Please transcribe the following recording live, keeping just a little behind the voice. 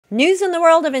News in the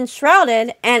world of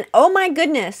Enshrouded, and oh my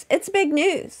goodness, it's big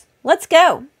news. Let's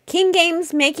go. King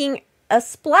Games making a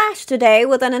splash today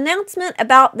with an announcement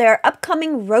about their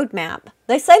upcoming roadmap.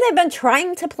 They say they've been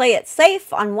trying to play it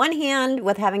safe on one hand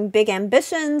with having big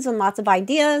ambitions and lots of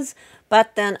ideas,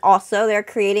 but then also they're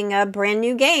creating a brand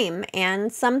new game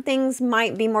and some things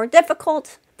might be more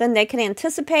difficult than they can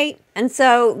anticipate. And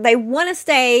so they want to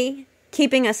stay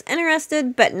keeping us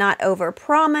interested but not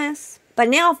overpromise. But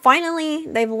now finally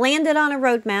they've landed on a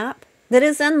roadmap that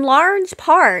is in large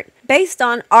part based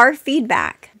on our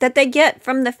feedback that they get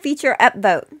from the feature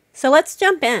upvote. So let's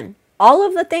jump in. All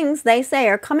of the things they say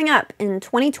are coming up in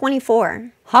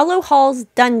 2024. Hollow Halls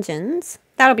dungeons,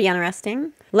 that'll be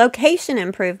interesting. Location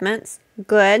improvements,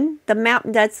 good. The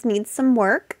map does need some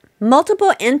work.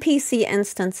 Multiple NPC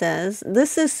instances.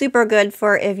 This is super good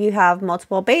for if you have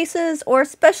multiple bases or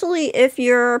especially if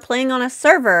you're playing on a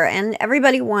server and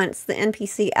everybody wants the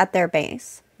NPC at their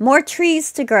base. More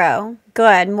trees to grow.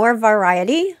 Good. More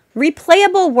variety.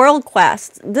 Replayable world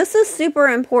quests. This is super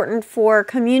important for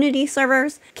community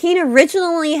servers. Keen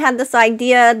originally had this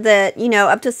idea that,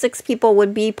 up to 6 people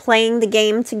would be playing the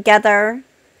game together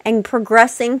and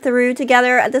progressing through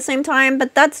together at the same time,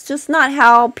 but that's just not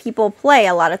how people play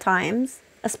a lot of times,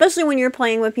 especially when you're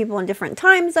playing with people in different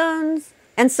time zones.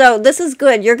 And so this is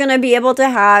good. You're going to be able to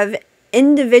have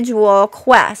individual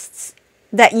quests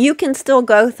that you can still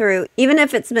go through. Even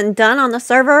if it's been done on the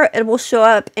server, it will show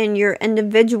up in your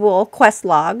individual quest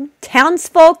log.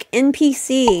 Townsfolk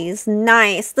NPCs.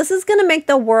 Nice. This is going to make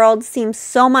the world seem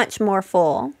so much more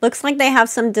full. Looks like they have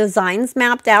some designs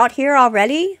mapped out here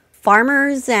already.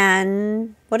 Farmers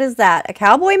and what is that? A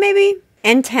cowboy maybe?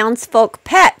 And townsfolk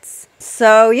pets.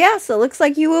 So yeah, so it looks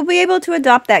like you will be able to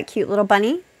adopt that cute little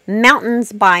bunny.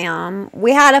 Mountains biome.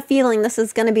 We had a feeling this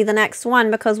is going to be the next one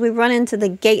because we run into the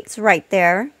gates right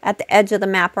there at the edge of the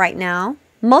map right now.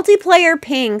 Multiplayer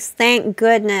pings. Thank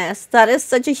goodness. That is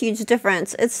such a huge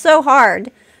difference. It's so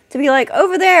hard to be like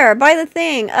over there, by the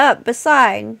thing, up,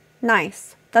 beside.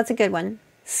 Nice. That's a good one.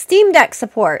 Steam Deck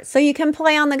support, so you can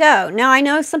play on the go. Now, I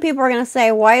know some people are going to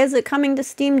say, why is it coming to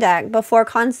Steam Deck before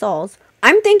consoles?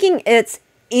 I'm thinking it's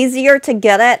easier to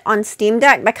get it on Steam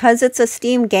Deck because it's a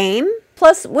Steam game.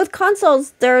 Plus, with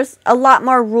consoles, there's a lot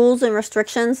more rules and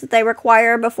restrictions that they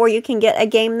require before you can get a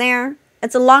game there.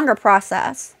 It's a longer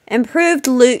process. Improved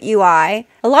loot UI.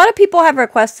 A lot of people have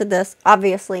requested this,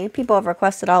 obviously. People have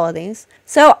requested all of these.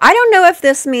 So I don't know if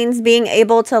this means being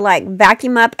able to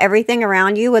vacuum up everything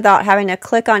around you without having to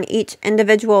click on each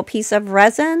individual piece of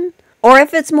resin. Or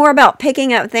if it's more about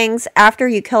picking up things after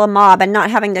you kill a mob and not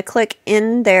having to click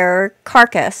in their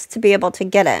carcass to be able to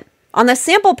get it. On the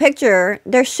sample picture,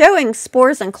 they're showing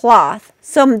spores and cloth.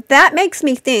 So that makes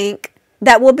me think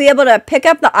that we'll be able to pick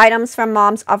up the items from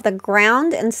mobs off the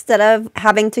ground instead of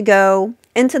having to go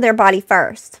into their body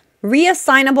first.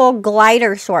 Reassignable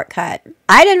glider shortcut.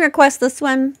 I didn't request this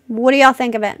one. What do y'all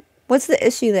think of it? What's the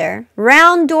issue there?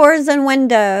 Round doors and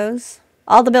windows.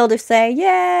 All the builders say,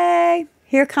 yay!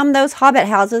 Here come those hobbit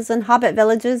houses and hobbit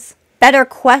villages. Better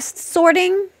quest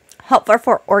sorting. Helpful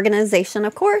for organization,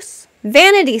 of course.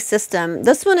 Vanity system.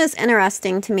 This one is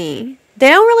interesting to me. They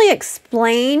don't really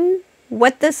explain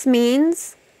what this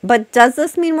means, but does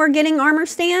this mean we're getting armor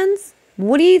stands?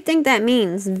 What do you think that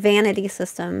means, vanity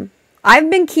system?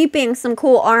 I've been keeping some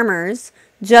cool armors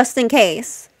just in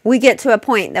case we get to a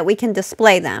point that we can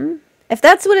display them. If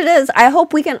that's what it is, I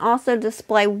hope we can also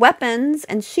display weapons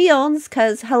and shields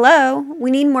because, hello,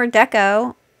 we need more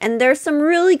deco. And there's some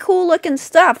really cool looking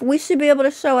stuff. We should be able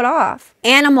to show it off.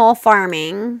 Animal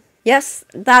farming. Yes,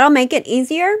 that'll make it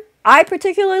easier. I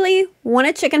particularly want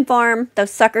a chicken farm. Those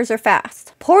suckers are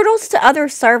fast. Portals to other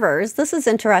servers. This is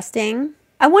interesting.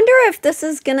 I wonder if this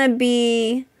is going to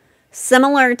be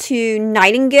similar to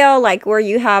Nightingale, like where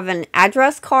you have an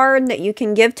address card that you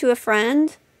can give to a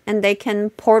friend and they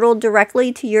can portal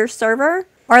directly to your server.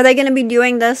 Or are they going to be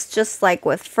doing this just like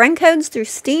with friend codes through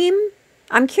Steam?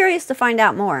 I'm curious to find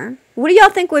out more. What do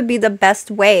y'all think would be the best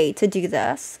way to do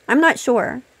this? I'm not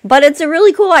sure, but it's a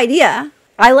really cool idea.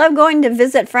 I love going to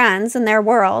visit friends in their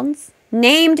worlds.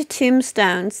 Named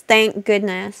tombstones, thank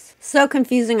goodness. So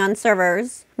confusing on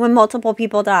servers when multiple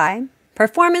people die.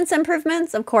 Performance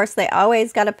improvements, of course they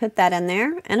always got to put that in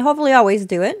there and hopefully always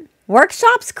do it.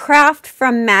 Workshops craft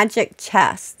from magic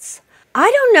chests. I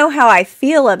don't know how I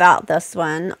feel about this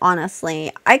one,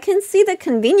 honestly. I can see the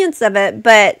convenience of it,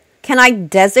 but can I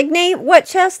designate what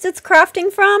chest it's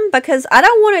crafting from? Because I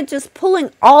don't want it just pulling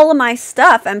all of my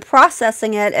stuff and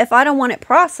processing it if I don't want it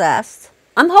processed.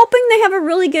 I'm hoping they have a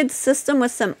really good system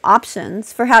with some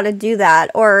options for how to do that,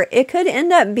 or it could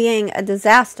end up being a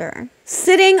disaster.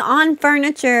 Sitting on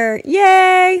furniture,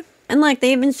 yay! And look,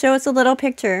 they even show us a little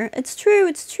picture. It's true,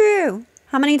 it's true.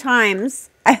 How many times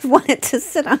I've wanted to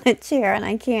sit on a chair and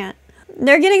I can't.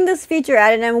 They're getting this feature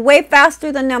added in way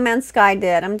faster than No Man's Sky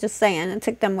did. I'm just saying, it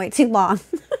took them way too long.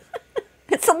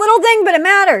 It's a little thing, but it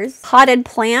matters. Potted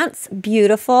plants,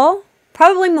 beautiful.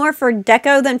 Probably more for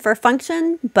deco than for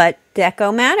function, but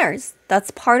deco matters.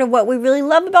 That's part of what we really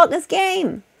love about this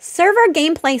game. Server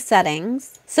gameplay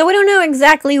settings. So we don't know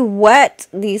exactly what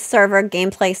these server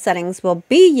gameplay settings will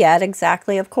be yet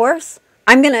exactly, of course.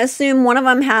 I'm going to assume one of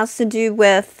them has to do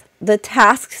with the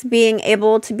tasks being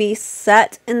able to be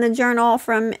set in the journal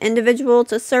from individual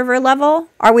to server level.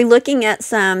 Are we looking at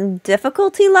some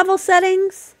difficulty level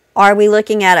settings? Are we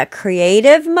looking at a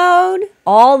creative mode?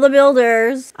 All the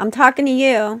builders, I'm talking to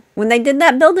you. When they did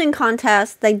that building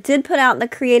contest, they did put out the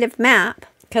creative map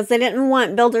because they didn't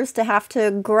want builders to have to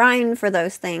grind for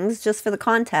those things just for the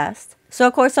contest. So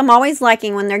of course, I'm always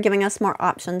liking when they're giving us more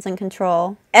options and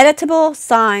control. Editable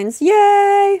signs,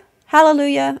 yay!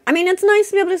 Hallelujah. I mean, it's nice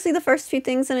to be able to see the first few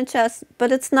things in a chest, but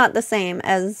it's not the same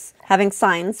as having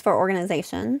signs for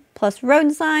organization. Plus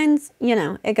road signs, you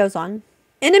know, it goes on.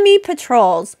 Enemy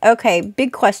patrols. Okay,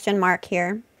 big question mark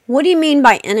here. What do you mean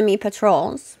by enemy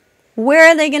patrols? Where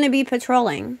are they going to be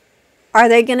patrolling? Are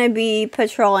they going to be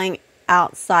patrolling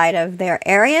outside of their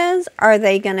areas? Are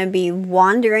they going to be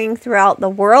wandering throughout the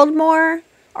world more?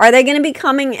 Are they going to be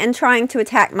coming and trying to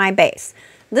attack my base?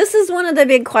 This is one of the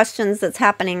big questions that's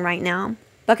happening right now.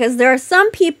 Because there are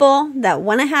some people that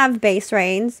want to have base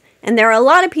raids, and there are a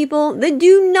lot of people that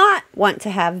do not want to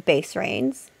have base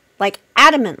raids. Like,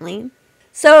 adamantly.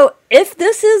 So, if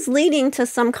this is leading to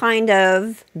some kind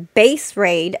of base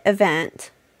raid event,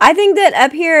 I think that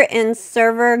up here in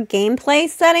server gameplay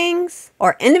settings,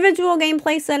 or individual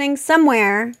gameplay settings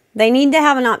somewhere, they need to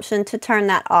have an option to turn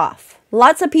that off.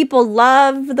 Lots of people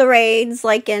love the raids,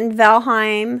 like in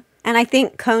Valheim, and I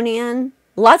think Conan.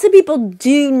 Lots of people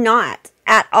do not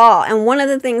at all. And one of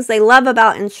the things they love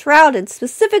about Enshrouded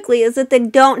specifically is that they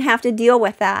don't have to deal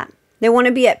with that. They want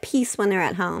to be at peace when they're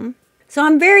at home. So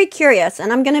I'm very curious,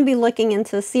 and I'm going to be looking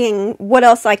into seeing what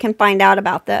else I can find out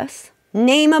about this.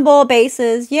 Nameable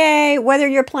bases, yay! Whether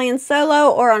you're playing solo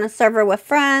or on a server with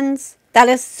friends, that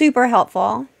is super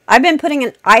helpful. I've been putting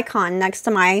an icon next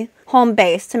to my home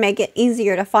base to make it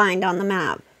easier to find on the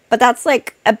map. But that's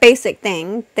like a basic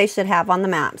thing they should have on the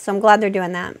map, so I'm glad they're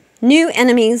doing that. New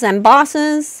enemies and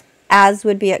bosses, as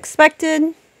would be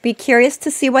expected. Be curious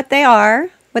to see what they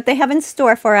are, what they have in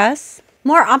store for us.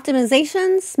 More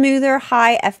optimization, smoother,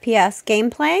 high FPS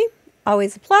gameplay,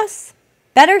 always a plus.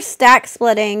 Better stack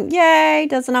splitting, yay,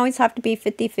 doesn't always have to be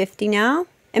 50-50 now.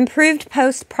 Improved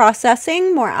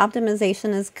post-processing, more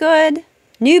optimization is good.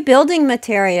 New building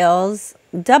materials,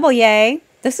 double yay.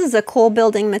 This is a cool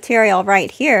building material right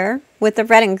here with the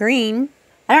red and green.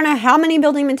 I don't know how many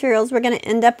building materials we're going to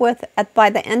end up with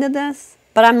by the end of this,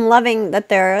 but I'm loving that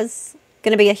there's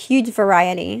going to be a huge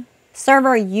variety.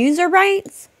 Server user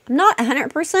rights. I'm not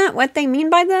 100% what they mean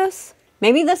by this.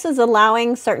 Maybe this is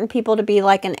allowing certain people to be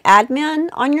like an admin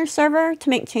on your server to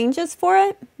make changes for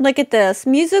it. Look at this.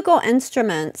 Musical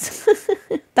instruments.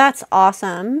 That's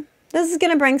awesome. This is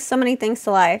going to bring so many things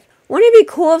to life. Wouldn't it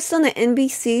be cool if some of the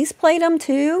NPCs played them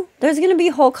too? There's going to be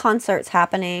whole concerts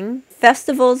happening.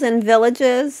 Festivals in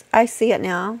villages. I see it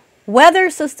now. Weather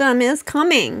system is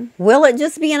coming. Will it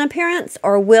just be an appearance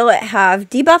or will it have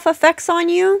debuff effects on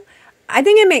you? I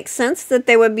think it makes sense that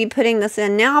they would be putting this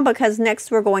in now because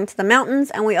next we're going to the mountains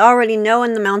and we already know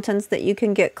in the mountains that you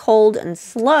can get cold and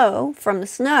slow from the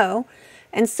snow.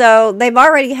 And so they've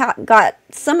already got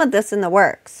some of this in the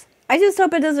works. I just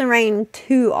hope it doesn't rain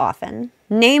too often.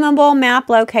 Nameable map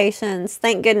locations.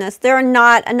 Thank goodness. There are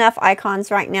not enough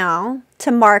icons right now to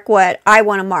mark what I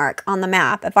want to mark on the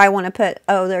map. If I want to put,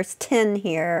 oh, there's 10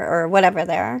 here or whatever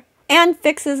there. And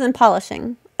fixes and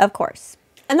polishing, of course.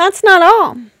 And that's not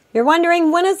all. You're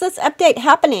wondering, when is this update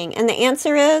happening? And the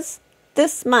answer is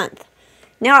this month.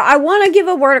 Now, I want to give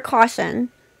a word of caution.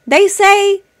 They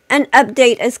say an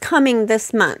update is coming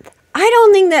this month. I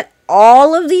don't think that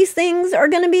all of these things are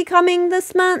going to be coming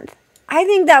this month. I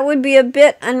think that would be a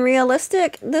bit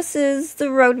unrealistic. This is the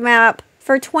roadmap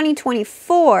for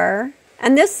 2024.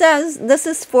 And this says this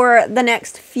is for the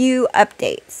next few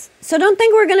updates. So don't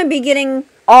think we're going to be getting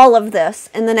all of this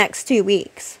in the next 2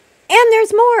 weeks. And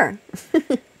there's more.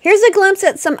 Here's a glimpse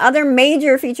at some other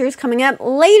major features coming up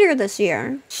later this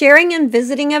year. Sharing and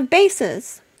visiting of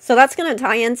bases. So that's going to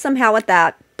tie in somehow with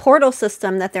that portal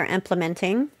system that they're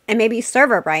implementing. And maybe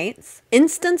server rights.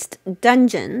 Instanced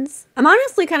dungeons. I'm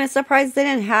honestly kind of surprised they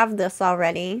didn't have this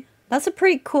already. That's a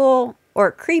pretty cool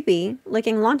or creepy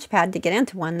looking launch pad to get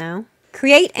into one though.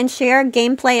 Create and share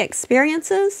gameplay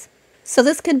experiences. So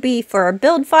this could be for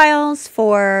build files,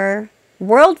 for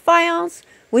world files,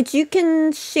 which you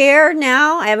can share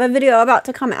now. I have a video about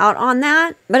to come out on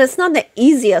that, but it's not the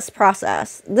easiest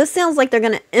process. This sounds like they're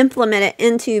going to implement it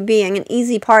into being an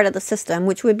easy part of the system,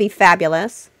 which would be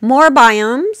fabulous. More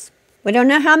biomes. We don't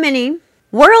know how many.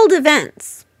 World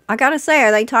events. I gotta say,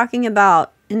 are they talking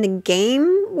about in the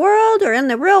game world or in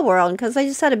the real world? Because I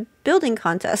just had a building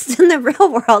contest in the real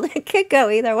world. It could go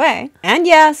either way. And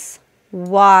yes,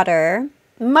 water.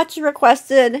 Much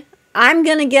requested. I'm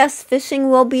gonna guess fishing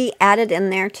will be added in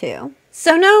there too.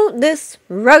 So no, this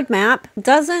roadmap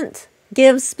doesn't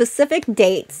give specific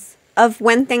dates of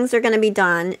when things are going to be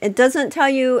done. It doesn't tell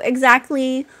you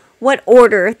exactly what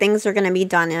order things are going to be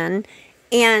done in.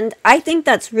 And I think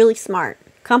that's really smart.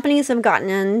 Companies have gotten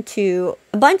into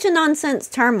a bunch of nonsense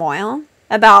turmoil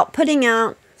about putting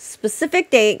out specific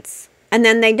dates and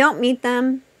then they don't meet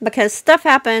them because stuff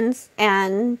happens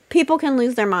and people can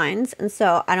lose their minds. And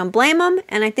so I don't blame them,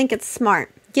 and I think it's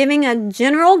smart. Giving a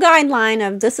general guideline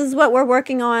of this is what we're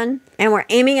working on and we're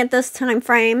aiming at this time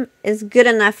frame is good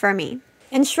enough for me.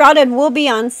 Enshrouded will be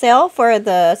on sale for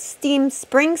the Steam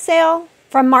Spring Sale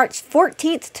from March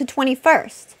 14th to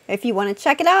 21st. If you want to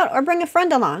check it out or bring a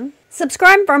friend along.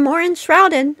 Subscribe for more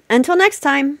Enshrouded. Until next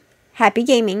time, happy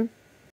gaming.